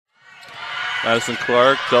Madison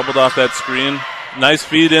Clark doubled off that screen. Nice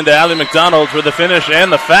feed into Alli McDonald for the finish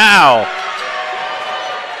and the foul.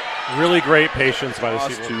 Really great patience by the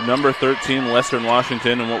Seawolves. To number 13, Western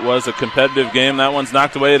Washington, in what was a competitive game. That one's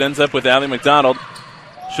knocked away. It ends up with Alli McDonald.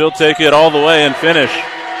 She'll take it all the way and finish.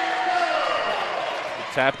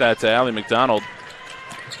 Tap that to Alli McDonald.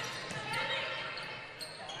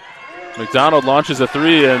 McDonald launches a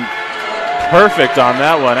three, and perfect on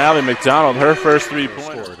that one. Alli McDonald, her first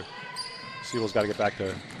three-pointer. Seawolves got to get back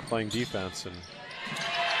to playing defense and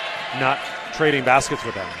not trading baskets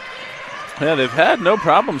with them. Yeah, they've had no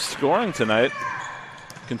problem scoring tonight.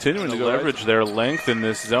 Continuing to leverage their length in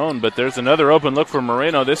this zone, but there's another open look for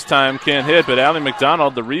Moreno. This time can't hit, but Alli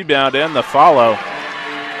McDonald, the rebound and the follow.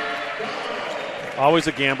 Always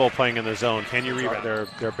a gamble playing in the zone. Can you rebound?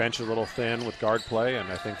 Their bench is a little thin with guard play,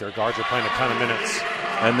 and I think their guards are playing a ton of minutes.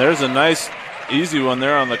 And there's a nice, easy one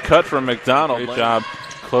there on the cut from McDonald. Great job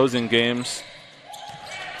closing games.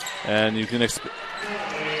 And you can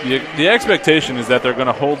the expectation is that they're going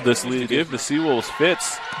to hold this lead. Give the Seawolves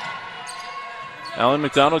fits. Alli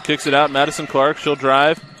McDonald kicks it out. Madison Clark, she'll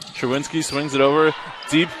drive. Sherwinski swings it over.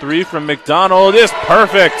 Deep three from McDonald is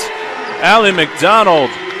perfect. Alli McDonald.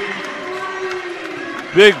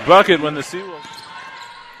 Big bucket when the Seawolves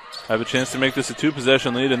have a chance to make this a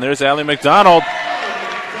two-possession lead, and there's Alli McDonald.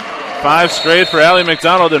 5 straight for Alli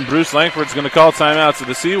McDonald, and Bruce Langford's going to call timeout. So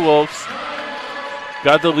the Seawolves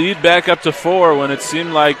got the lead back up to 4 when it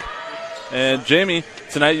seemed like. And Jamie,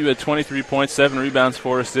 tonight you had 23 points, 7 rebounds,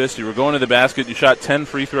 4 assists. You were going to the basket. You shot 10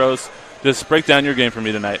 free throws. Just break down your game for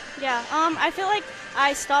me tonight. Yeah, I feel like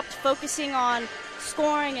I stopped focusing on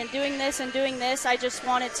scoring and doing this and doing this. I just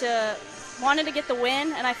wanted to get the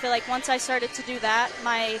win, and I feel like once I started to do that,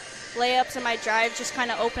 my layups and my drive just kind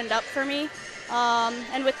of opened up for me.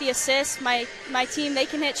 And with the assists, my team, they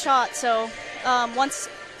can hit shots. So once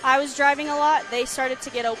I was driving a lot, they started to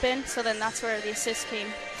get open, so then that's where the assist came.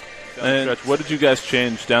 And what did you guys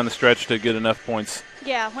change down the stretch to get enough points?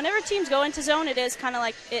 Yeah, whenever teams go into zone, it is kind of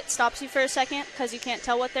like it stops you for a second because you can't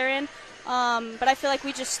tell what they're in. But I feel like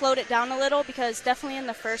we just slowed it down a little because definitely in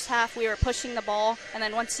the first half we were pushing the ball, and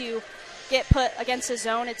then once you get put against a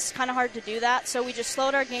zone, it's kind of hard to do that. So we just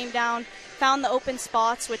slowed our game down, found the open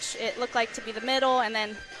spots, which it looked like to be the middle, and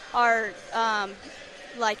then our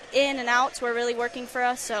like in and outs were really working for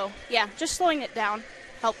us. So yeah, just slowing it down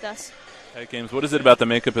helped us. Hey, Games, what is it about the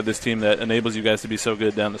makeup of this team that enables you guys to be so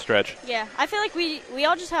good down the stretch? Yeah, I feel like we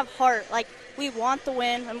all just have heart. Like, we want the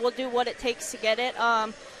win, and we'll do what it takes to get it.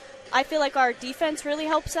 I feel like our defense really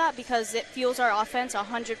helps that because it fuels our offense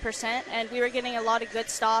 100%, and we were getting a lot of good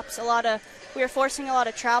stops. We were forcing a lot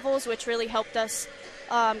of travels, which really helped us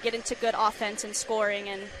get into good offense and scoring,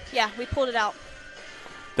 and yeah, we pulled it out.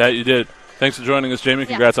 That you did. Thanks for joining us, Jamie.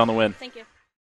 Congrats on the win. Thank you.